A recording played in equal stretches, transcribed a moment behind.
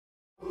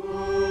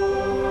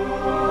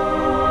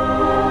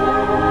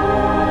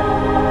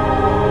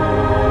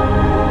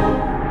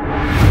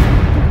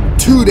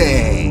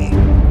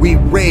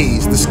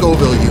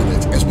Scoville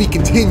units as we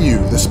continue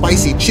the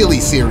spicy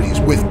chili series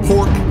with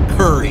pork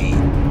curry.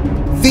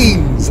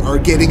 Things are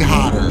getting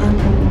hotter.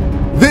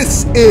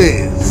 This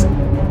is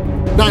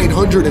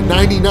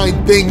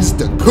 999 Things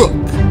to Cook.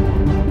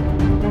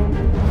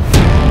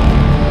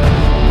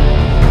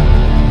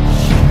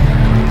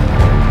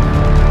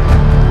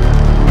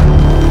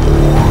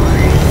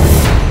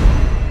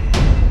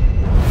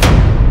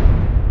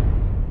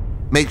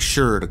 Make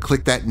sure to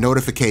click that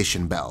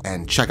notification bell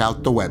and check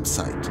out the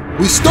website.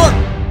 We start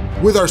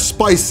with our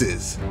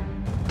spices.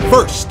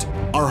 First,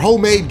 our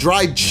homemade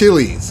dried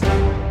chilies.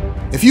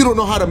 If you don't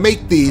know how to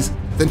make these,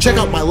 then check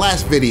out my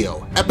last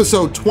video,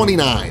 episode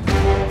 29.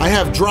 I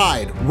have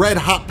dried red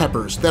hot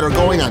peppers that are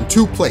going on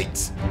 2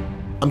 plates.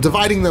 I'm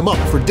dividing them up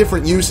for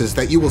different uses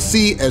that you will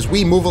see as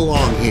we move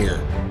along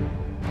here.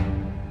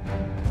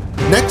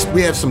 Next,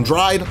 we have some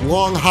dried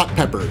long hot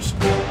peppers.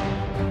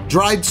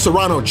 Dried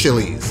Serrano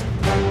Chiles.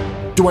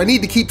 Do I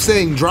need to keep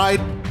saying dried?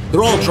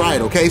 They're all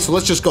dried, okay? So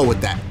let's just go with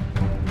that.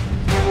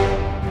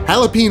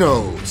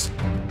 Jalapenos.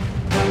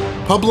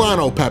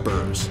 Poblano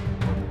Peppers.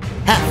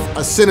 Half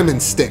a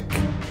cinnamon stick.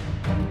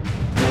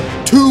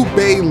 2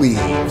 bay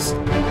leaves.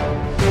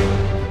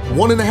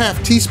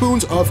 1½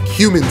 teaspoons of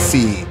cumin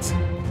seeds.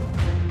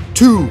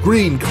 2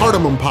 green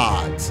cardamom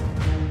pods.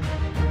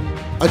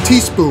 A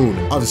teaspoon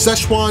of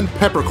Szechwan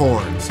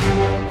peppercorns.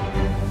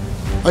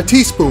 A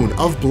teaspoon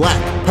of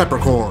black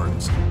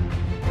peppercorns.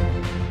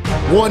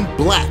 1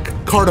 black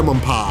cardamom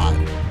pod.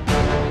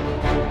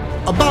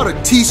 About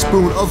a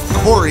teaspoon of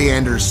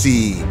coriander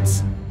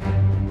seeds.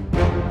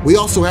 We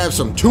also have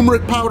some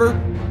turmeric powder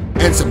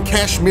and some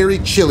Kashmiri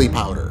chili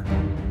powder.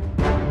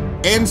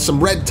 And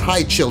some red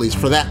Thai chilies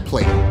for that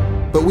plate,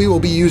 but we will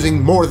be using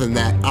more than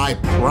that, I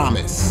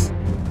promise.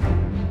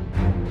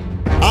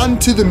 On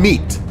to the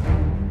meat.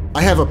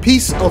 I have a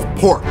piece of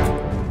pork.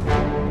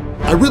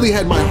 I really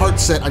had my heart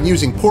set on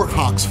using pork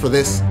hocks for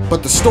this,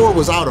 but the store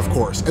was out, of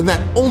course, and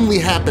that only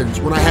happens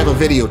when I have a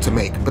video to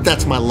make, but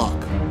that's my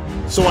luck.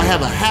 So I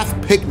have a half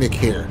picnic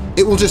here.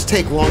 It will just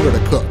take longer to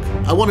cook.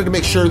 I wanted to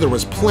make sure there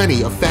was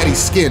plenty of fatty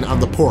skin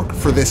on the pork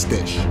for this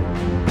dish.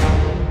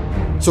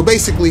 So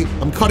basically,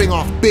 I'm cutting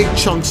off big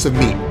chunks of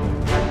meat.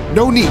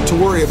 No need to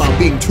worry about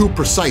being too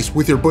precise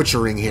with your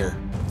butchering here.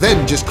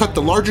 Then just cut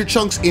the larger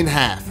chunks in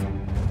half.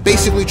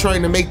 Basically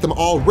trying to make them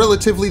all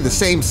relatively the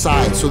same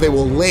size so they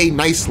will lay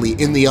nicely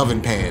in the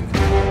oven pan.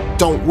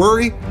 Don't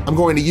worry, I'm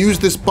going to use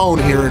this bone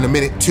here in a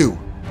minute too.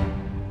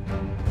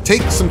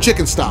 Take some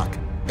chicken stock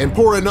and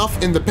pour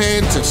enough in the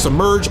pan to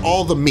submerge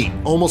all the meat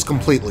almost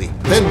completely.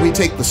 Then we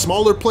take the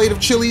smaller plate of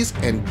chilies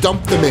and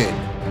dump them in.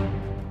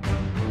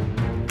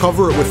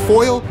 Cover it with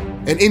foil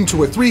and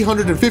into a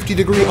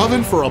 350-degree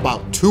oven for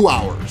about 2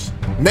 hours.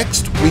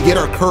 Next, we get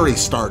our curry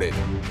started.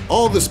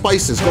 All the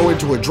spices go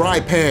into a dry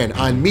pan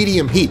on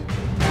medium heat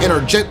and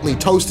are gently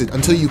toasted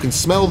until you can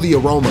smell the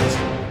aromas.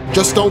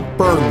 Just don't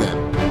burn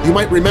them. You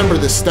might remember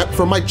this step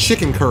from my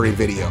chicken curry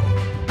video.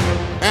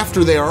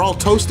 After they are all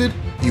toasted,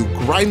 you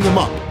grind them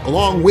up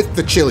along with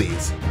the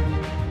chilies.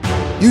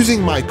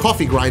 Using my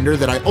coffee grinder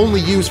that I only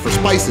use for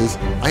spices,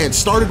 I had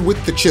started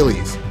with the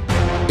chilies.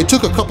 It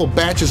took a couple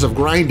batches of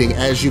grinding,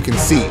 as you can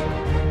see.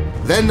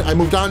 Then I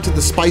moved on to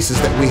the spices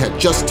that we had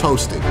just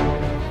toasted.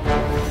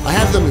 I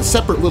have them in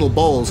separate little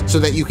bowls so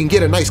that you can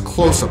get a nice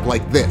close-up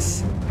like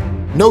this.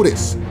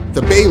 Notice,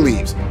 the bay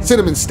leaves,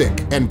 cinnamon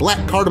stick, and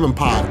black cardamom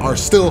pod are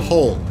still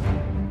whole.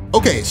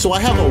 Okay, so I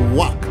have a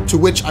wok to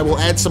which I will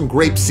add some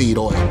grapeseed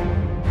oil.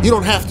 You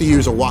don't have to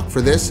use a wok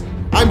for this.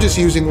 I'm just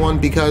using one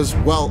because,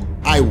 well,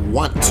 I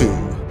want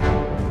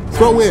to.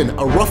 Throw in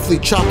a roughly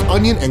chopped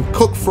onion and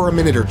cook for a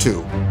minute or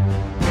 2.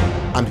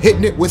 I'm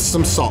hitting it with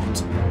some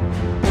salt.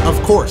 Of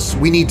course,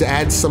 we need to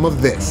add some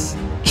of this.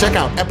 Check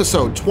out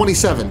episode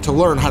 27 to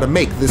learn how to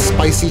make this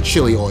spicy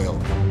chili oil.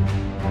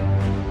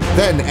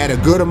 Then add a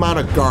good amount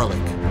of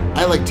garlic.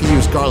 I like to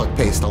use garlic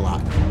paste a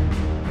lot.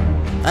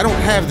 I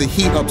don't have the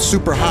heat up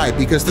super high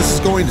because this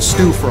is going to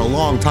stew for a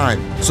long time,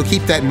 so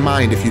keep that in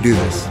mind if you do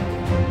this.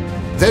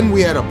 Then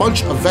we add a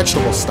bunch of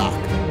vegetable stock.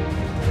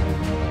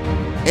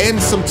 And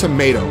some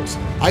tomatoes.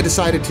 I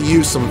decided to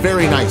use some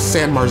very nice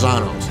San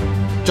Marzanos.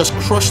 Just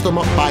crush them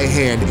up by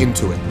hand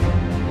into it.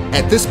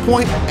 At this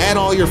point, add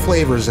all your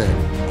flavors in.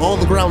 All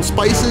the ground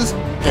spices,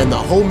 and the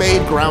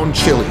homemade ground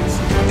chilies,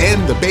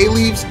 and the bay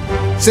leaves,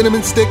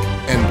 cinnamon stick,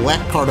 and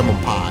black cardamom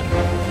pod.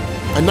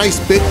 A nice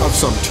bit of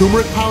some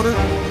turmeric powder,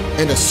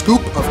 and a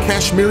scoop of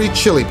Kashmiri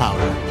chili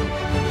powder.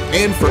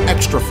 And for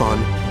extra fun,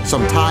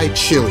 some Thai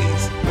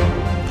chilies.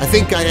 I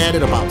think I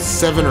added about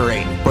 7 or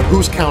 8, but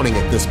who's counting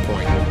at this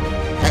point?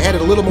 I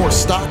added a little more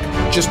stock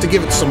just to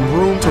give it some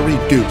room to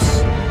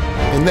reduce.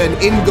 And then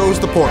in goes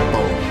the pork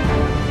bone.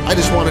 I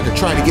just wanted to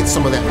try to get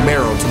some of that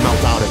marrow to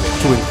melt out of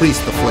it to increase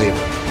the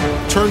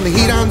flavor. Turn the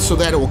heat on so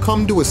that it will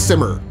come to a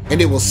simmer,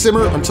 and it will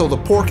simmer until the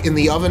pork in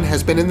the oven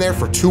has been in there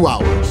for 2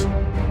 hours.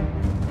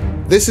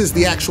 This is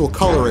the actual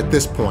color at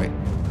this point.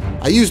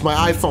 I used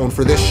my iPhone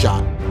for this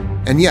shot.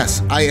 And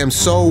yes, I am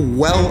so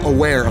well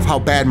aware of how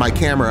bad my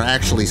camera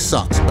actually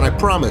sucks, but I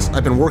promise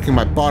I've been working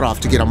my butt off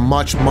to get a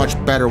much, much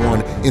better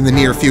one in the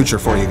near future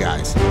for you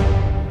guys.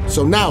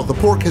 So now the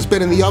pork has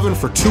been in the oven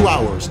for 2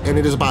 hours, and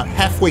it is about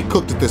halfway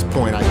cooked at this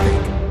point, I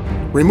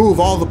think. Remove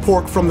all the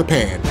pork from the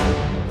pan.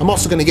 I'm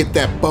also going to get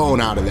that bone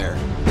out of there.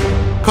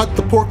 Cut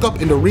the pork up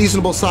into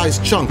reasonable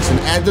sized chunks and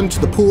add them to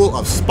the pool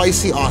of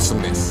spicy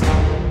awesomeness.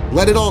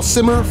 Let it all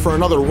simmer for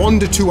another 1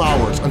 to 2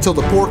 hours until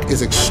the pork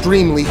is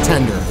extremely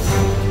tender.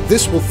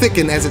 This will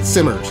thicken as it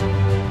simmers.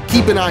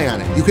 Keep an eye on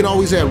it. You can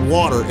always add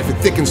water if it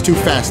thickens too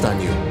fast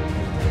on you.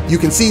 You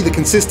can see the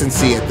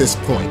consistency at this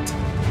point.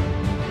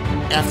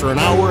 After an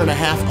hour and a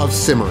half of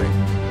simmering.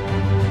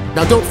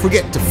 Now don't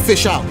forget to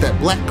fish out that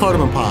black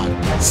cardamom pod,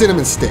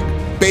 cinnamon stick,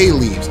 bay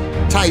leaves,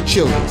 Thai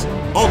chilies,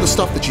 all the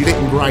stuff that you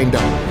didn't grind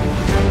up.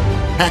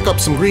 Hack up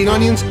some green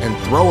onions and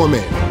throw them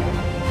in.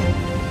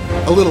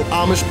 A little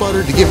Amish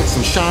butter to give it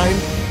some shine.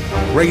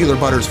 Regular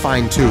butter's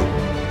fine too.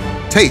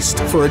 Taste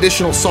for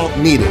additional salt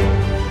needed.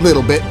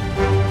 Little bit.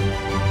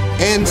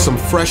 And some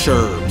fresh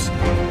herbs.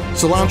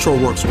 Cilantro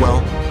works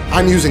well.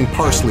 I'm using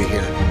parsley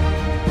here.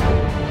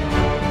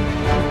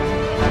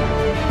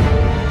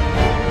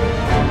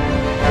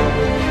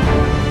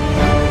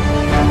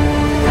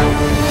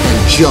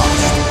 And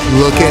just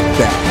look at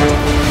that.